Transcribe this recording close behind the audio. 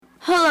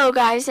Hello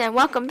guys and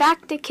welcome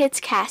back to Kids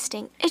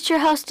Casting. It's your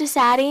hostess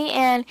Addie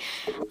and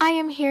I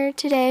am here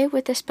today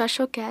with a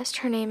special guest.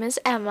 Her name is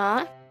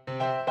Emma.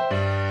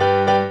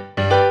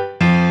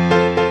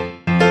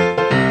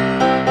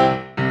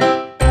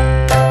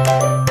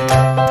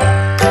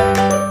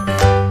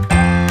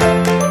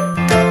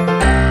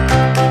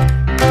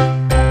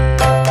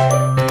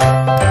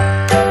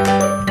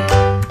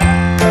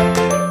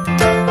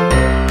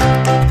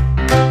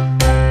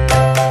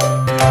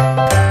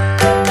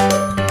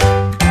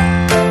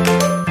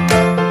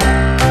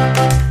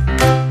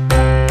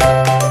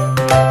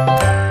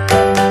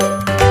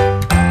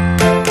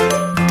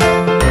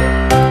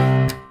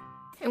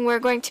 We're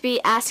going to be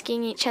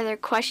asking each other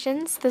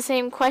questions, the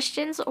same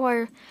questions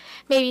or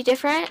maybe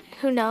different,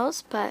 who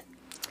knows, but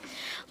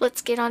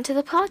let's get on to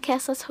the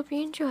podcast. Let's hope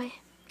you enjoy.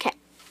 Okay.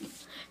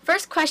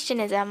 First question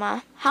is,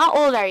 Emma, how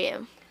old are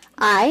you?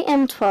 I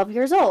am 12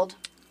 years old.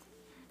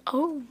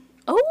 Oh,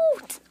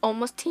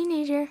 almost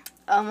teenager.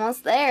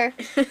 Almost there.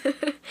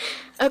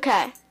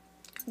 Okay.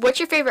 What's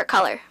your favorite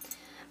color?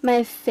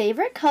 My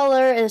favorite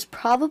color is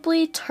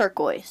probably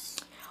turquoise.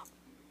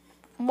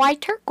 Why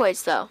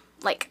turquoise though?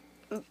 Like,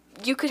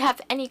 you could have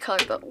any color,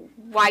 but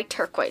why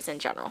turquoise in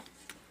general?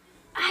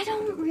 I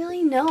don't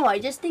really know. I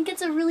just think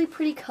it's a really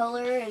pretty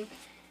color, and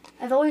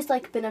I've always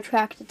been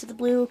attracted to the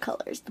blue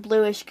colors, the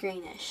bluish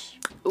greenish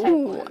type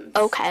ones.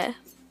 Okay.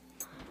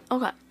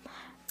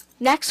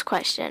 Next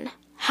question.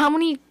 How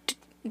many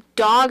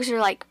dogs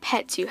or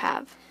pets you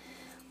have?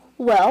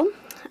 Well,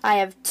 I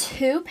have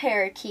 2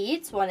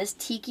 parakeets. One is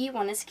Tiki,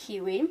 one is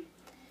Kiwi.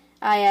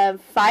 I have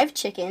 5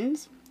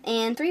 chickens.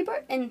 And 3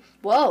 birds.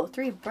 Whoa,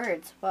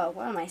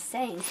 what am I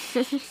saying?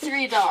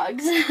 3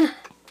 dogs.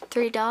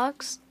 3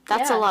 dogs?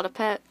 That's Yeah. a lot of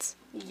pets.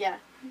 Yeah.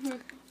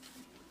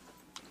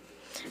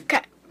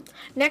 Okay.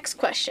 Next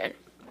question.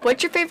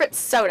 What's your favorite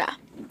soda?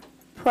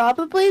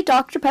 Probably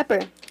Dr.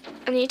 Pepper.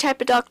 Any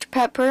type of Dr.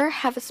 Pepper?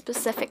 Have a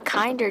specific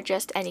kind or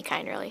just any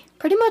kind, really?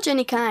 Pretty much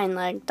any kind,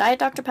 like Diet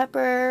Dr.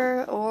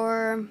 Pepper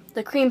or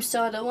the cream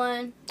soda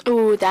one.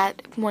 Ooh,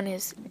 that one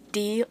is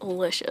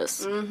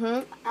delicious.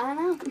 I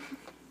know.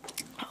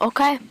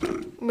 Okay,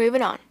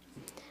 moving on.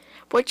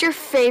 What's your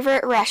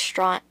favorite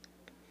restaurant?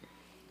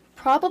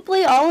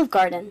 Probably Olive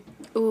Garden.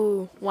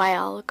 Ooh, why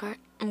Olive Garden?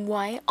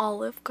 Why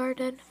Olive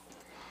Garden?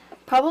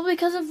 Probably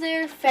because of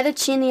their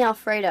fettuccine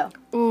alfredo.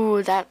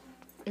 Ooh, that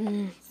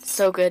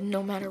so good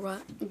no matter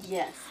what.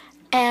 Yes.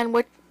 And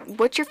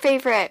what's your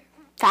favorite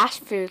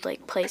fast food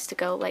place to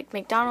go? Like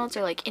McDonald's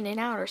or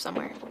In-N-Out or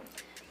somewhere?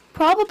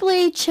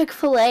 Probably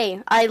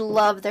Chick-fil-A. I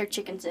love their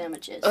chicken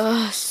sandwiches.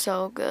 Ugh,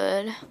 so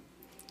good.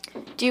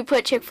 Do you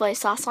put Chick-fil-A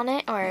sauce on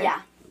it or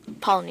Yeah.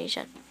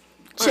 Polynesian?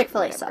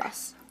 Chick-fil-A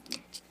sauce.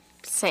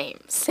 Same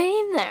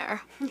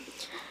there.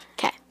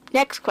 Okay,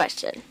 next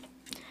question.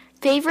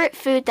 Favorite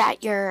food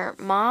that your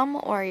mom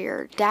or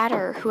your dad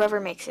or whoever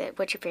makes it,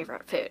 what's your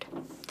favorite food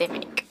they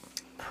make?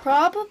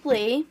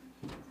 Probably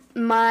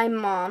my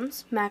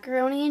mom's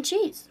macaroni and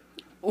cheese.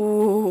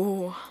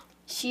 Ooh.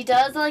 She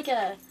does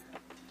a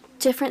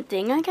different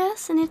thing, I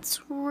guess, and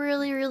it's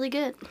really, really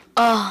good.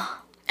 Oh,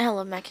 I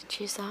love mac and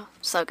cheese though.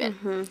 So good.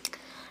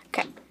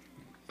 Okay,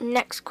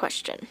 next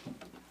question.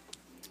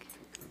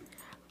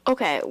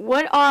 Okay,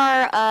 what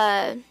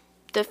are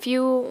the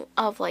few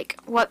of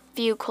what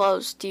few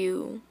clothes do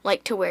you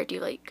like to wear? Do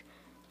you like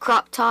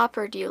crop top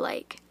or do you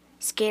like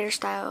skater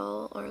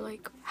style or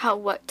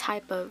what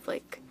type of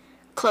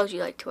clothes you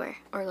like to wear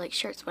or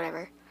shirts,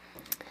 whatever?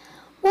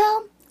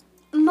 Well,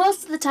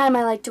 most of the time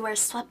I like to wear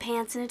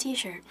sweatpants and a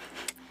t-shirt.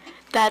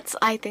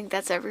 I think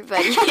that's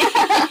everybody.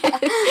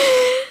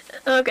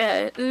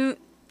 Okay,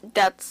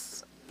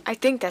 I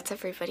think that's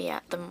everybody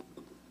at the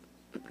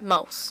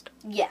most.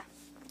 Yeah.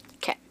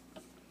 Okay.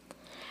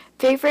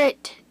 Do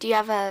you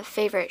have a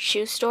favorite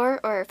shoe store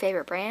or a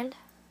favorite brand?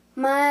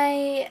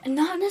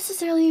 Not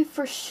necessarily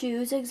for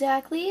shoes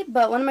exactly,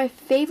 but one of my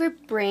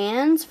favorite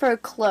brands for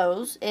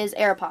clothes is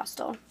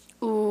Aeropostale.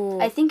 Ooh.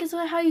 I think is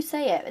how you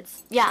say it.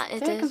 It's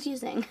very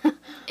confusing.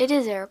 It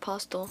is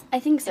Aeropostale. I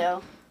think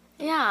so.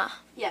 Yeah.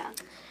 Yeah.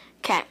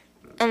 Okay.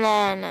 And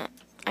then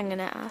I'm going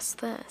to ask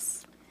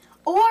this.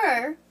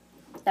 Or,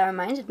 that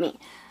reminded me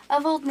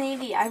of Old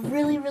Navy. I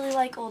really, really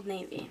like Old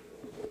Navy.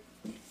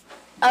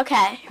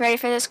 Okay. Ready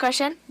for this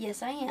question?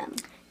 Yes, I am.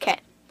 Okay.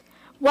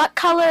 What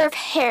color of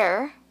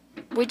hair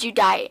would you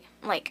dye?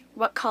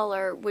 What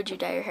color would you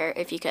dye your hair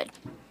if you could?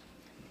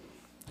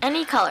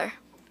 Any color.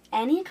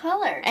 Any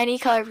color. Any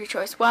color of your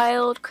choice.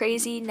 Wild,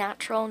 crazy,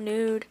 natural,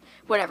 nude,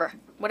 whatever.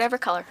 Whatever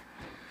color.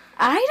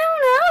 I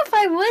don't know if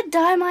I would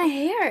dye my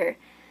hair.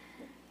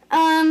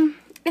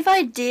 If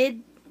I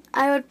did,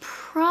 I would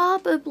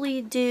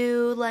probably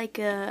do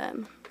a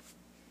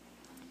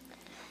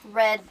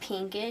red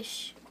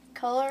pinkish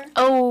color.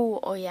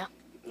 Oh yeah.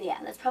 Yeah,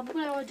 that's probably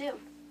what I would do.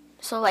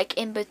 So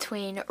in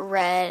between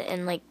red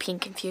and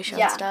pink and fuchsia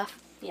and stuff?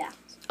 Yeah.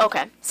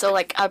 Okay, so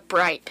a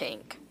bright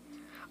pink.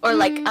 Or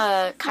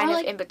a kind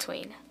of in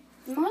between.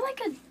 More like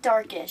a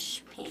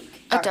darkish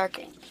pink. Dark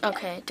pink.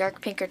 Okay,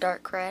 dark pink or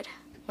dark red.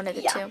 One of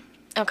the two.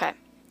 Okay.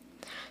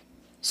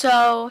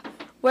 So,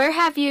 Where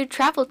have you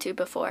traveled to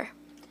before?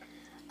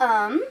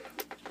 I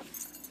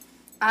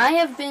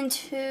have been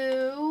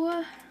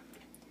to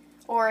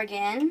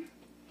Oregon,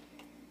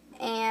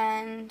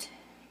 and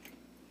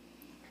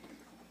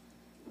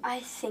I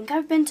think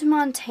I've been to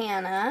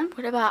Montana.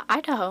 What about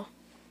Idaho?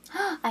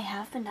 I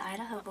have been to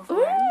Idaho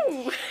before.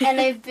 Ooh. And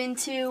I've been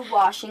to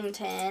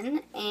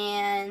Washington,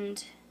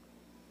 and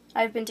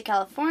I've been to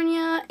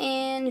California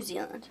and New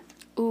Zealand.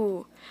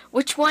 Ooh.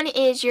 What's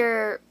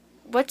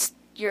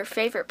your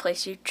favorite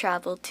place you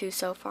traveled to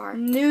so far?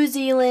 New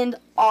Zealand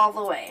all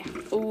the way.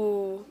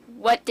 Ooh.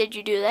 What did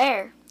you do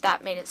there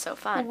that made it so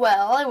fun?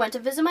 Well, I went to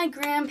visit my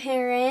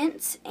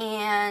grandparents,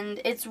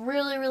 and it's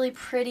really, really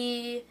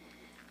pretty.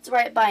 It's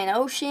right by an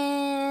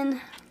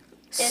ocean.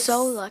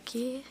 So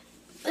lucky.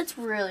 It's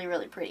really,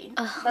 really pretty.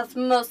 That's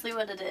mostly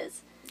what it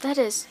is. That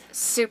is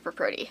super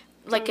pretty.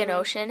 Like an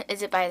ocean.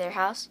 Is it by their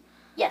house?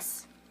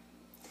 Yes.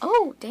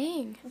 Oh,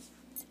 dang.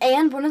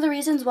 And one of the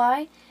reasons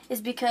why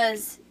is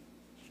because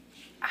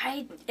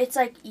it's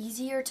like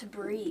easier to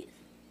breathe.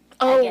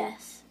 Oh, I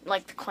guess.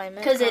 Like the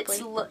climate? Because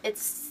probably?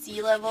 it's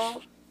sea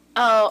level.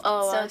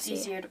 Oh, so I it's see.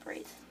 easier to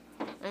breathe.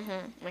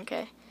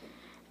 Okay.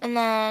 And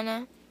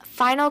then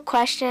final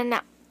question.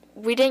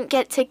 We didn't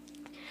get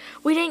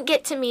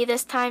to me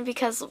this time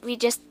because we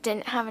just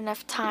didn't have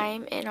enough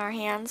time in our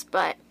hands,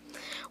 but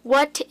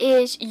what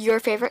is your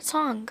favorite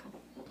song?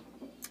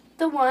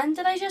 The one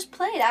that I just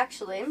played,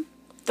 actually.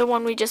 The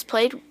one we just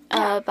played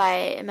Yeah. by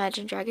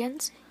Imagine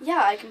Dragons?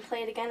 Yeah, I can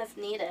play it again if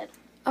needed.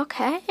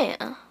 Okay.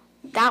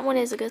 That one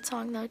is a good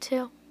song though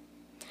too.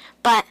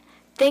 But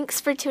thanks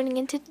for tuning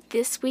into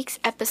this week's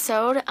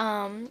episode.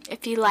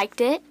 If you liked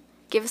it,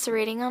 give us a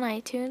rating on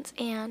iTunes,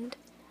 and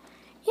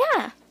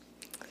yeah.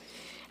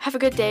 Have a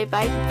good day.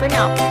 Bye for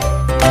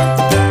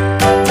now.